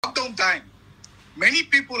time, many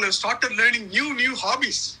people have started learning new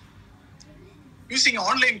hobbies using an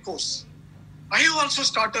online course. I have also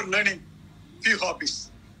started learning few hobbies.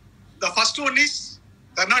 The first one is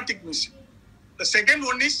Carnatic music. The second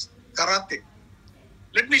one is karate.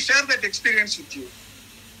 Let me share that experience with you.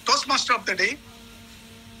 Toastmaster of the day.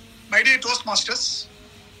 My dear Toastmasters.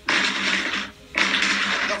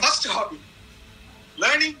 The first hobby,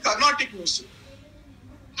 learning Carnatic music.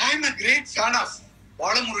 I am a great fan of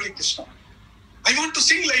Balamurali Krishna. I want to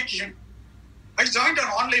sing like him. I joined an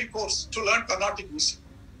online course to learn Carnatic music.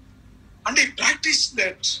 And I practiced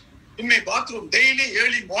that in my bathroom daily,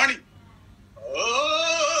 early morning.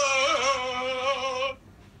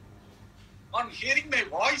 On hearing my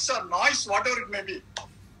voice or noise, whatever it may be,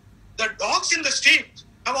 the dogs in the street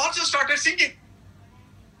have also started singing.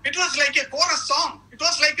 It was like a chorus song. It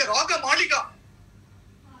was like a Raga Malika.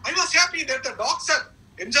 I was happy that the dogs are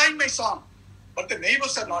enjoying my song, but the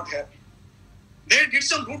neighbors are not happy. They did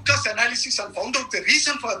some root cause analysis and found out the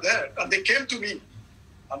reason for that, and they came to me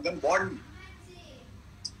and then warned me.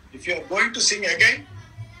 If you are going to sing again,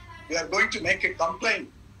 we are going to make a complaint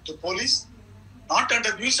to police, not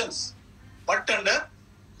under nuisance, but under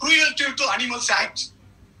Cruelty to Animals Act.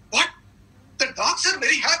 What? The dogs are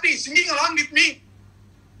very happy singing along with me.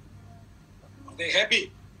 Are they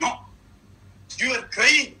happy? No. You are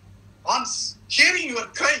crying. On hearing your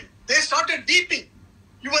cry, they started beeping.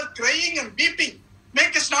 You are crying and beeping.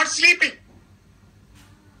 Make us not sleeping.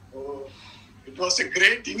 Oh, it was a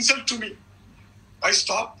great insult to me. I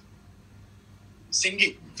stopped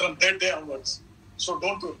singing from that day onwards. So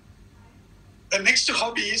don't do it. The next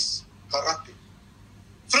hobby is karate.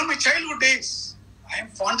 From my childhood days, I am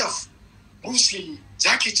fond of Bruce Lee,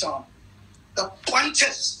 Jackie Chan, the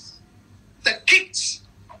punches, the kicks,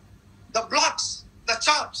 the blocks, the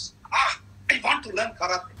chops. I want to learn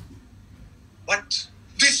karate. But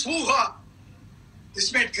this hoo-ha,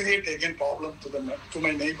 this may create again problem to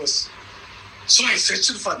my neighbors. So I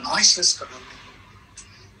searched for noiseless karate.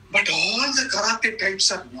 But all the karate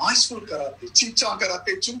types are noiseful karate. Chin-chan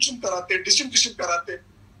karate, chum-chum karate, dishum-dishum karate.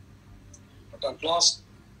 But at last,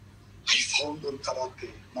 I found one karate,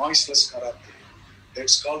 noiseless karate.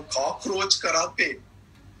 It's called cockroach karate.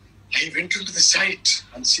 I went into the site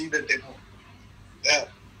and see the demo. There.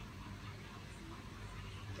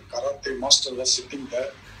 The karate master was sitting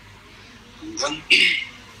there. And then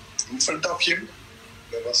in front of him,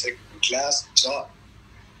 there was a glass jar.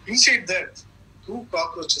 Inside that, 2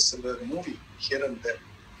 cockroaches were moving here and there.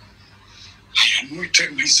 I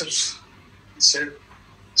unmuted myself and said,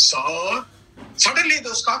 "Sir." Suddenly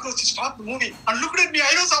those cockroaches stopped moving and looked at me.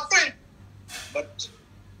 I was afraid. But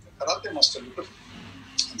the karate master looked at me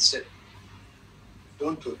and said,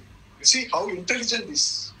 "Don't worry. You see how intelligent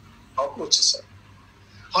these cockroaches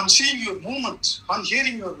are. On seeing your movement, on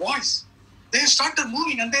hearing your voice, they started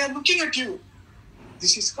moving and they are looking at you."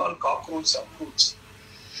 This is called cockroach approach.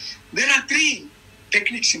 There are 3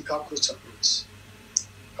 techniques in cockroach approach.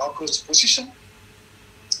 Cockroach position,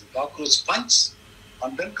 cockroach punch,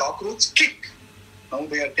 and then cockroach kick. Now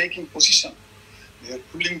they are taking position. They are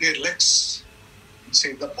pulling their legs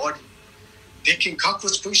inside the body. Taking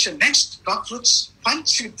cockroach position. Next, cockroach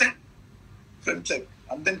punch with the front leg.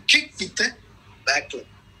 And then kick with the back leg.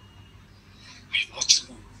 I watched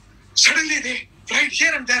them. Suddenly they flied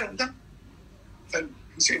here and there and then fell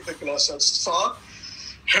inside the glass. I saw,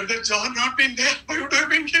 had the jar not been there, I would have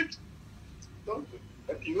been hit. Don't do it.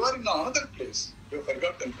 But you are in another place. You have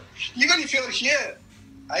forgotten that. Even if you are here,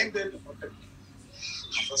 I am there to protect you.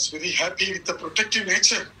 I was very happy with the protective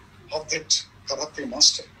nature of that karate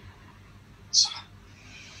master. So,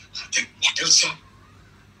 then what else?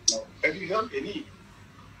 Now, have you heard any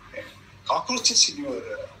cockroaches in your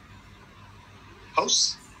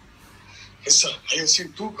house? Yes, sir. I have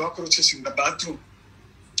seen 2 cockroaches in the bathroom.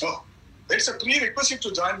 Oh, that's a prerequisite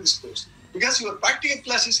to join this course. Because your practical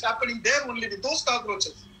class is happening there only with those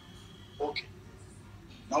cockroaches. Okay.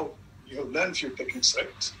 Now, you have learned few techniques,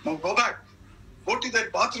 right? Now go back. Go to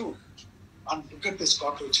that bathroom and look at these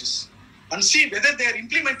cockroaches. And see whether they are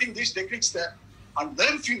implementing these techniques there. And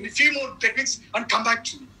learn few more techniques and come back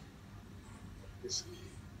to me.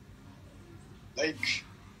 Like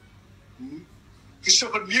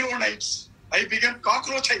Christopher Neronites, I became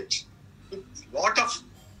cockroachite with lot of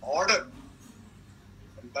order.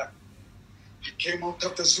 And back. I came out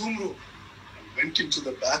of the Zoom room and went into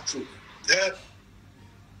the bathroom. There,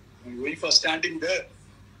 my wife was standing there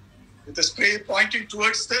with a spray pointing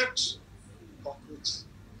towards that cockroach.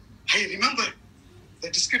 I remember the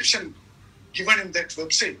description given in that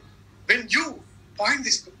website. When you point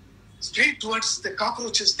this straight towards the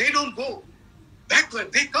cockroaches, they don't go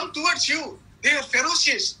backward. They come towards you. They are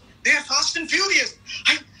ferocious. They are fast and furious.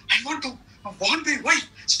 I want to warn my wife.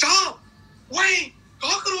 Stop. Why?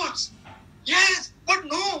 Cockroach. Yes, but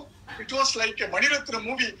no. It was like a Maniratna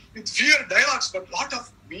movie with fewer dialogues but lot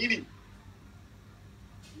of meaning.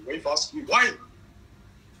 My wife asked me, why?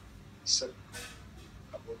 I said,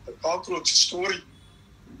 about the cockroach story.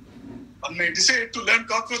 And I decided to learn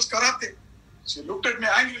cockroach karate. She looked at me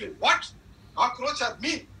angrily. What? Cockroach or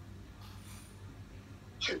me?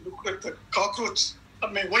 I looked at the cockroach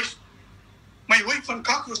and my wife. My wife and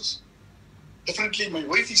cockroach. Definitely my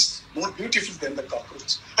wife is more beautiful than the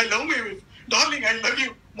cockroach. I love my wife. Darling, I love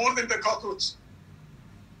you more than the cockroach.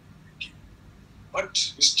 But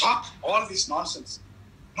stop all this nonsense.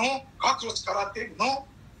 No cockroach karate, no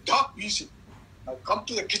dog music. Now come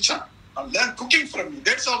to the kitchen and learn cooking from me.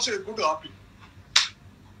 That's also a good hobby.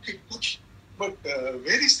 Okay, cooking. But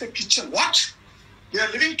where is the kitchen? What? We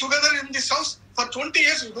are living together in this house for 20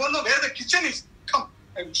 years. You don't know where the kitchen is. Come,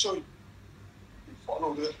 I will show you. You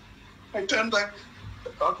follow there. I turn back. The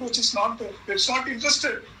cockroach is not there. It's not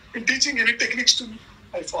interested in teaching any techniques to me.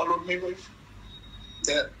 I followed my wife.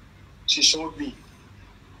 There, she showed me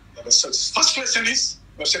the vessels. First lesson is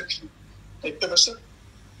vessel clean. Take the vessel,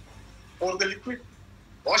 pour the liquid,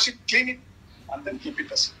 wash it, clean it, and then keep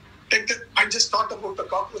it aside. I just thought about the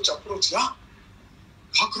cockroach approach. Yeah,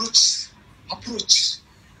 cockroach approach.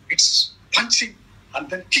 It's punching and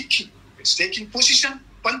then kicking. It's taking position,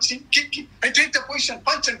 punching, kicking. I take the position,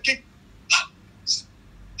 punch and kick.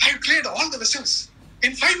 I cleared all the vessels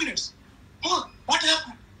in 5 minutes. Oh, what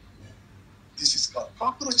happened? This is called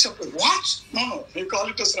cockroach approach. What? No, they call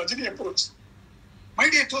it as Rajini approach. My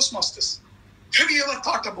dear Toastmasters, have you ever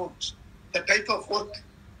thought about the type of work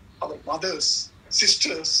our mothers,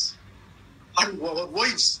 sisters, and our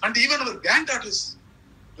wives, and even our granddaughters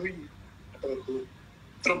doing at our home?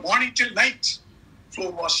 From morning till night,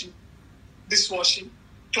 floor washing, dishwashing,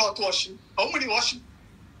 cloth washing, how many washing?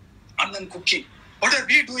 And then cooking. What are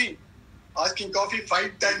we doing? Asking coffee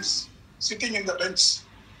 5 times, sitting in the bench,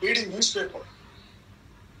 reading newspaper.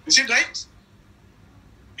 Is it right?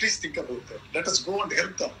 Please think about that. Let us go and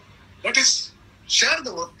help them. Let us share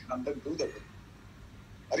the work and then do the work.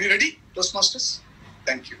 Are you ready, Toastmasters?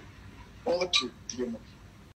 Thank you. Over to you, DMO.